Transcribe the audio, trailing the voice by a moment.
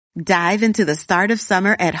Dive into the start of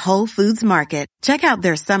summer at Whole Foods Market. Check out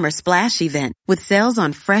their Summer Splash event with sales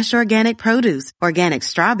on fresh organic produce, organic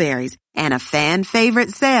strawberries, and a fan favorite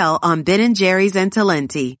sale on Ben & Jerry's and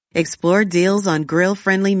Talenti. Explore deals on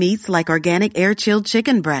grill-friendly meats like organic air-chilled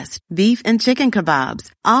chicken breast, beef and chicken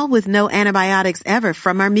kebabs, all with no antibiotics ever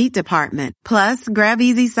from our meat department. Plus, grab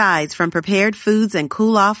easy sides from prepared foods and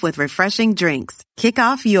cool off with refreshing drinks. Kick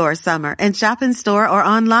off your summer and shop in store or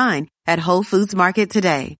online at Whole Foods Market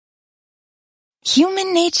today.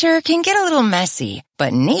 Human nature can get a little messy,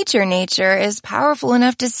 but nature is powerful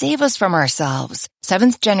enough to save us from ourselves.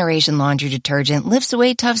 Seventh Generation laundry detergent lifts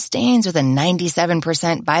away tough stains with a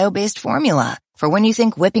 97% bio-based formula. For when you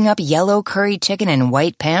think whipping up yellow curry chicken in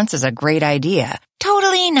white pants is a great idea.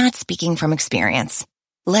 Totally not speaking from experience.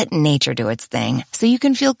 Let nature do its thing so you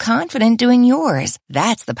can feel confident doing yours.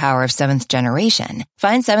 That's the power of Seventh Generation.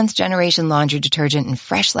 Find Seventh Generation laundry detergent in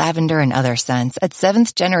fresh lavender and other scents at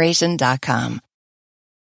seventhgeneration.com.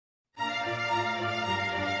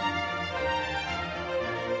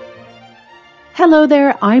 Hello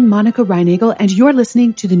there, I'm Monica Reinagel, and you're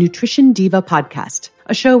listening to the Nutrition Diva podcast,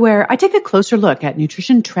 a show where I take a closer look at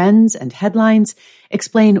nutrition trends and headlines,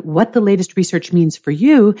 explain what the latest research means for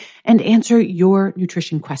you, and answer your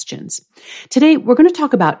nutrition questions. Today, we're going to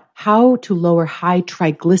talk about how to lower high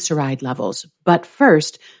triglyceride levels. But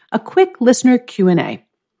first, a quick listener Q&A.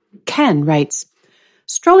 Ken writes,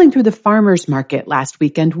 strolling through the farmer's market last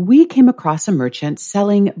weekend, we came across a merchant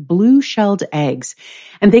selling blue-shelled eggs,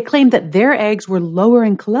 and they claimed that their eggs were lower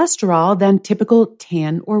in cholesterol than typical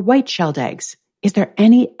tan or white-shelled eggs. Is there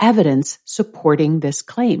any evidence supporting this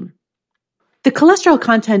claim? The cholesterol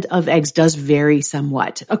content of eggs does vary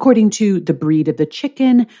somewhat according to the breed of the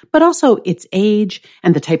chicken, but also its age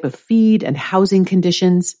and the type of feed and housing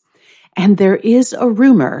conditions. And there is a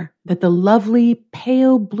rumor that the lovely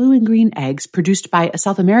pale blue and green eggs produced by a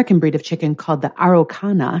South American breed of chicken called the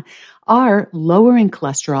Araucana are lower in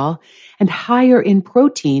cholesterol and higher in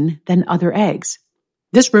protein than other eggs.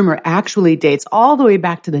 This rumor actually dates all the way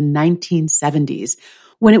back to the 1970s,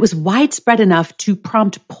 when it was widespread enough to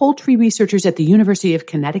prompt poultry researchers at the University of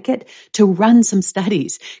Connecticut to run some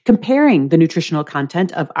studies comparing the nutritional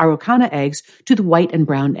content of Araucana eggs to the white and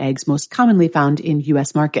brown eggs most commonly found in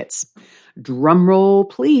U.S. markets. Drum roll,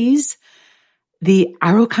 please. The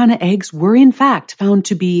Araucana eggs were in fact found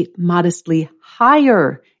to be modestly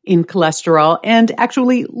higher in cholesterol and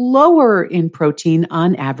actually lower in protein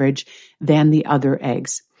on average than the other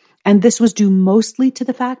eggs. And this was due mostly to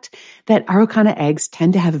the fact that Araucana eggs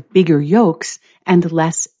tend to have bigger yolks and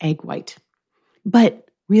less egg white. But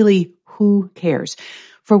really, who cares?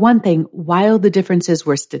 For one thing, while the differences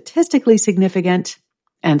were statistically significant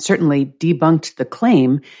and certainly debunked the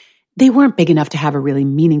claim, they weren't big enough to have a really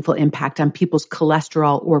meaningful impact on people's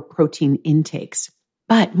cholesterol or protein intakes.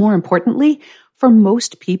 But more importantly, for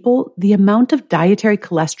most people, the amount of dietary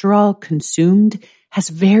cholesterol consumed has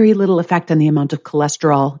very little effect on the amount of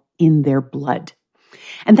cholesterol in their blood.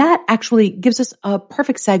 And that actually gives us a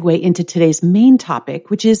perfect segue into today's main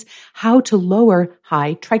topic, which is how to lower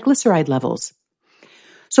high triglyceride levels.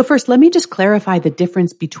 So first, let me just clarify the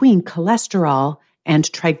difference between cholesterol and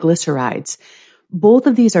triglycerides. Both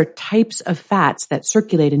of these are types of fats that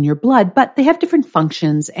circulate in your blood, but they have different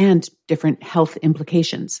functions and different health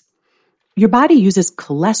implications. Your body uses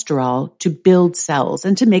cholesterol to build cells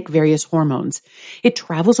and to make various hormones. It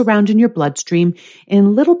travels around in your bloodstream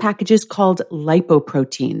in little packages called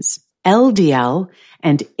lipoproteins. LDL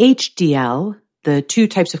and HDL, the two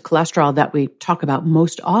types of cholesterol that we talk about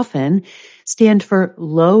most often, stand for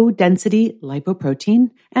low-density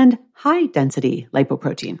lipoprotein and high-density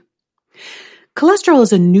lipoprotein. Cholesterol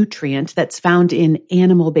is a nutrient that's found in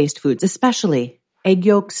animal-based foods, especially egg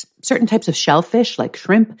yolks, certain types of shellfish like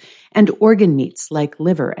shrimp, and organ meats like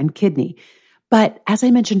liver and kidney. But as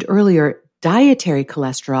I mentioned earlier, dietary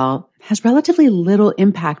cholesterol has relatively little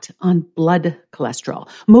impact on blood cholesterol.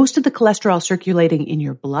 Most of the cholesterol circulating in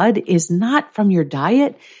your blood is not from your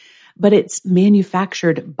diet, but it's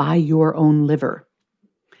manufactured by your own liver.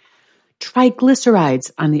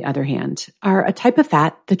 Triglycerides, on the other hand, are a type of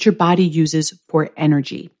fat that your body uses for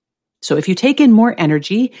energy. So if you take in more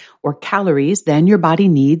energy or calories than your body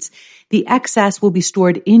needs, the excess will be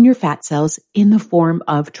stored in your fat cells in the form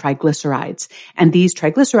of triglycerides. And these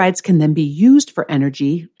triglycerides can then be used for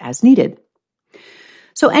energy as needed.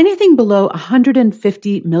 So anything below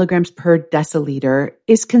 150 milligrams per deciliter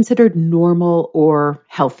is considered normal or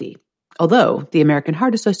healthy. Although the American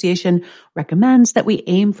Heart Association recommends that we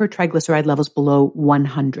aim for triglyceride levels below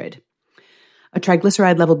 100. A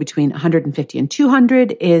triglyceride level between 150 and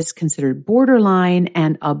 200 is considered borderline,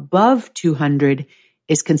 and above 200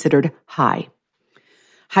 is considered high.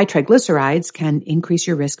 High triglycerides can increase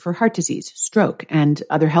your risk for heart disease, stroke, and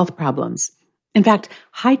other health problems. In fact,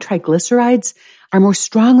 high triglycerides are more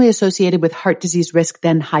strongly associated with heart disease risk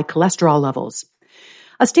than high cholesterol levels.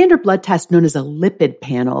 A standard blood test known as a lipid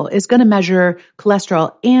panel is going to measure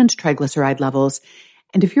cholesterol and triglyceride levels.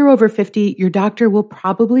 And if you're over 50, your doctor will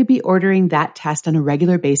probably be ordering that test on a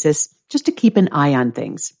regular basis just to keep an eye on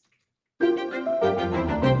things.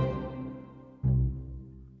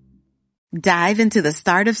 Dive into the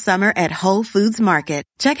start of summer at Whole Foods Market.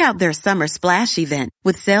 Check out their summer splash event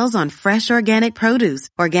with sales on fresh organic produce,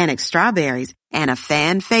 organic strawberries, and a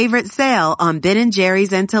fan favorite sale on Ben &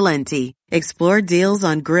 Jerry's and Talenti. Explore deals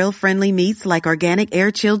on grill-friendly meats like organic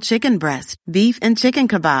air-chilled chicken breast, beef and chicken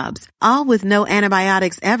kebabs, all with no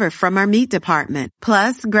antibiotics ever from our meat department.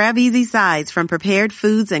 Plus, grab easy sides from prepared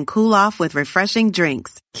foods and cool off with refreshing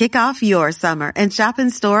drinks. Kick off your summer and shop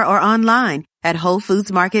in store or online at Whole Foods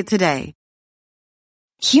Market today.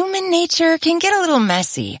 Human nature can get a little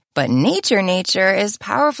messy, but nature is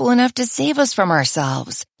powerful enough to save us from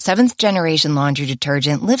ourselves. Seventh Generation laundry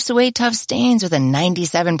detergent lifts away tough stains with a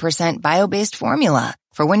 97% bio-based formula.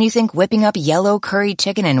 For when you think whipping up yellow curry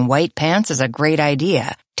chicken in white pants is a great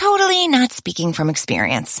idea. Totally not speaking from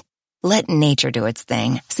experience. Let nature do its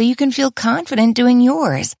thing so you can feel confident doing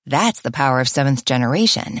yours. That's the power of Seventh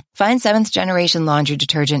Generation. Find Seventh Generation laundry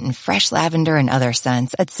detergent in fresh lavender and other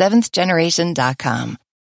scents at seventhgeneration.com.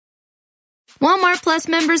 Walmart Plus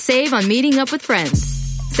members save on meeting up with friends.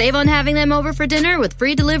 Save on having them over for dinner with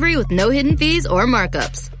free delivery with no hidden fees or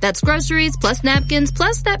markups. That's groceries, plus napkins,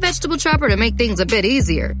 plus that vegetable chopper to make things a bit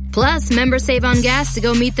easier. Plus, members save on gas to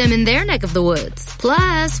go meet them in their neck of the woods.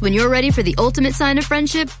 Plus, when you're ready for the ultimate sign of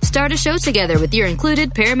friendship, start a show together with your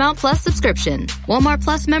included Paramount Plus subscription. Walmart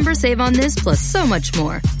Plus members save on this plus so much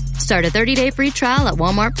more. Start a 30-day free trial at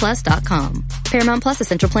walmartplus.com. Paramount Plus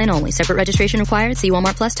Essential Plan only. Separate registration required. See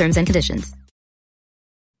Walmart Plus terms and conditions.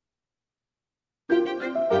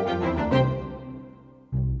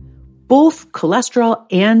 Both cholesterol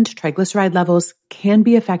and triglyceride levels can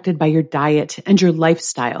be affected by your diet and your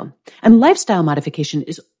lifestyle. And lifestyle modification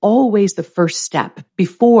is always the first step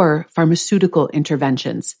before pharmaceutical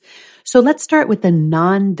interventions. So let's start with the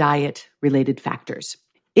non-diet related factors.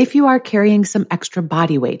 If you are carrying some extra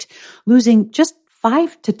body weight, losing just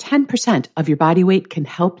 5 to 10% of your body weight can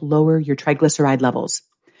help lower your triglyceride levels.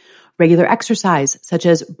 Regular exercise, such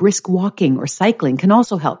as brisk walking or cycling, can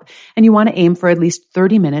also help, and you want to aim for at least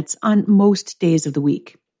 30 minutes on most days of the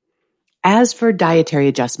week. As for dietary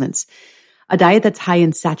adjustments, a diet that's high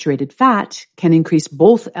in saturated fat can increase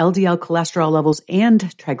both LDL cholesterol levels and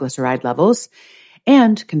triglyceride levels,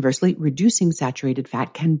 and conversely, reducing saturated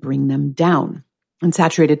fat can bring them down. And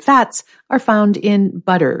saturated fats are found in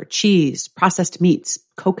butter, cheese, processed meats,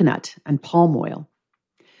 coconut, and palm oil.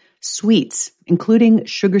 Sweets, including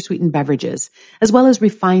sugar-sweetened beverages, as well as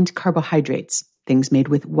refined carbohydrates, things made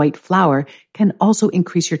with white flour, can also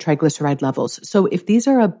increase your triglyceride levels. So if these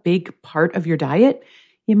are a big part of your diet,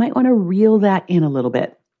 you might want to reel that in a little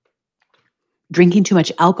bit. Drinking too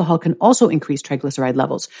much alcohol can also increase triglyceride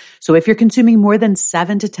levels. So if you're consuming more than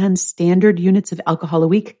 7 to 10 standard units of alcohol a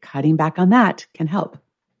week, cutting back on that can help.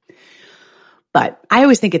 But I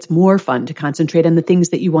always think it's more fun to concentrate on the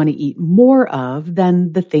things that you want to eat more of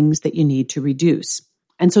than the things that you need to reduce.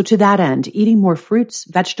 And so to that end, eating more fruits,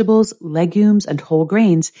 vegetables, legumes, and whole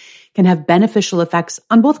grains can have beneficial effects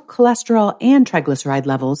on both cholesterol and triglyceride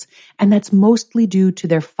levels, and that's mostly due to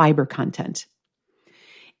their fiber content.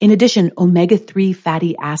 In addition, omega-3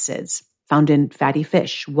 fatty acids found in fatty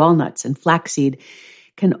fish, walnuts, and flaxseed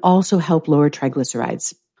can also help lower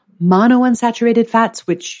triglycerides. Monounsaturated fats,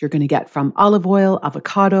 which you're going to get from olive oil,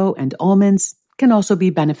 avocado, and almonds, can also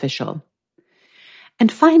be beneficial.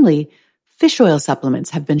 And finally, fish oil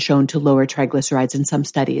supplements have been shown to lower triglycerides in some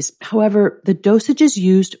studies. However, the dosages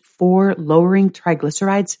used for lowering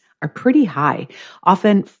triglycerides are pretty high,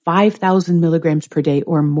 often 5,000 milligrams per day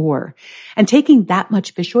or more. And taking that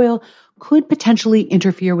much fish oil could potentially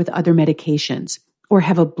interfere with other medications or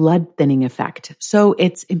have a blood thinning effect. So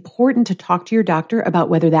it's important to talk to your doctor about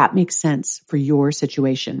whether that makes sense for your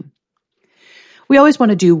situation. We always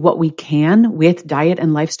want to do what we can with diet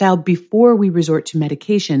and lifestyle before we resort to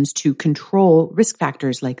medications to control risk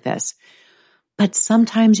factors like this. But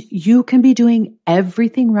sometimes you can be doing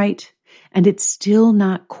everything right, and it's still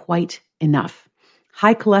not quite enough.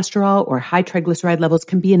 High cholesterol or high triglyceride levels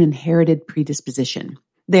can be an inherited predisposition.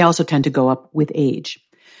 They also tend to go up with age.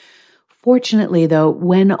 Fortunately, though,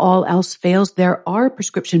 when all else fails, there are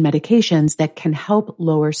prescription medications that can help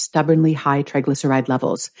lower stubbornly high triglyceride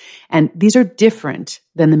levels. And these are different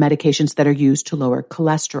than the medications that are used to lower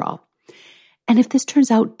cholesterol. And if this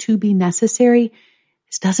turns out to be necessary,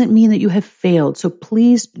 This doesn't mean that you have failed, so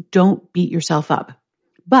please don't beat yourself up.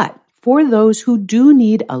 But for those who do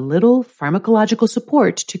need a little pharmacological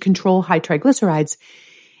support to control high triglycerides,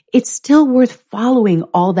 it's still worth following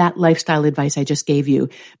all that lifestyle advice I just gave you,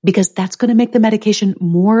 because that's going to make the medication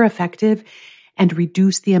more effective and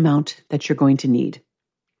reduce the amount that you're going to need.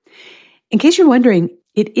 In case you're wondering,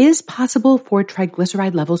 it is possible for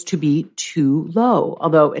triglyceride levels to be too low,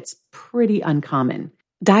 although it's pretty uncommon.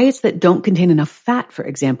 Diets that don't contain enough fat, for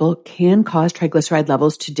example, can cause triglyceride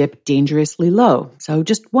levels to dip dangerously low. So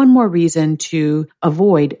just one more reason to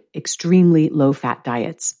avoid extremely low-fat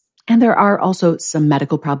diets. And there are also some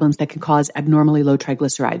medical problems that can cause abnormally low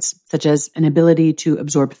triglycerides, such as an inability to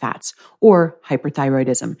absorb fats or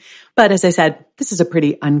hyperthyroidism. But as I said, this is a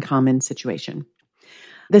pretty uncommon situation.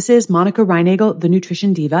 This is Monica Reinagel, the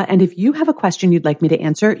Nutrition Diva, and if you have a question you'd like me to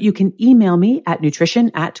answer, you can email me at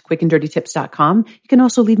nutrition@quickanddirtytips.com. You can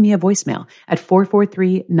also leave me a voicemail at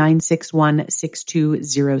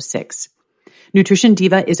 443-961-6206. Nutrition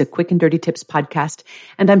Diva is a Quick and Dirty Tips podcast,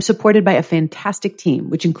 and I'm supported by a fantastic team,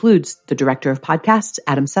 which includes the director of podcasts,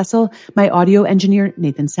 Adam Cecil, my audio engineer,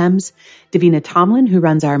 Nathan Sems, Davina Tomlin, who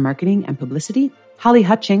runs our marketing and publicity, Holly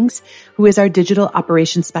Hutchings, who is our digital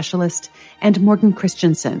operations specialist, and Morgan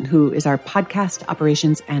Christensen, who is our podcast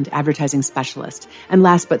operations and advertising specialist. And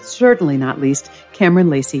last but certainly not least,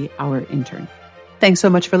 Cameron Lacey, our intern. Thanks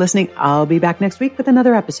so much for listening. I'll be back next week with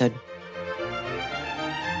another episode.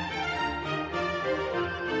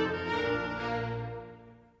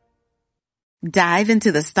 Dive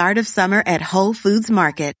into the start of summer at Whole Foods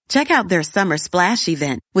Market. Check out their summer splash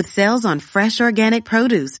event with sales on fresh organic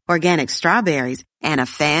produce, organic strawberries, and a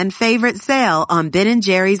fan favorite sale on Ben &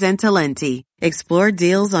 Jerry's and Talenti. Explore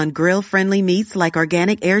deals on grill-friendly meats like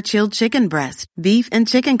organic air-chilled chicken breast, beef and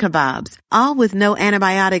chicken kebabs, all with no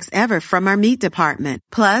antibiotics ever from our meat department.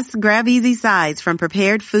 Plus, grab easy sides from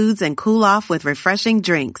prepared foods and cool off with refreshing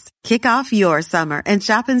drinks. Kick off your summer and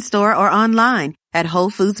shop in store or online at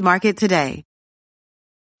Whole Foods Market today.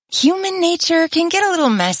 Human nature can get a little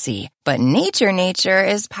messy, but nature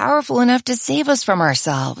is powerful enough to save us from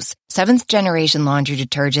ourselves. Seventh Generation laundry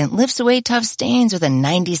detergent lifts away tough stains with a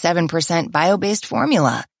 97% bio-based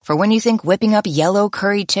formula. For when you think whipping up yellow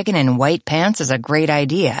curry chicken in white pants is a great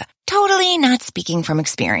idea. Totally not speaking from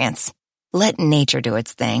experience. Let nature do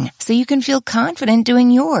its thing so you can feel confident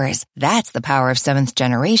doing yours. That's the power of Seventh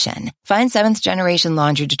Generation. Find Seventh Generation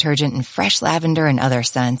laundry detergent in fresh lavender and other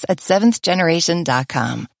scents at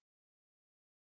seventhgeneration.com.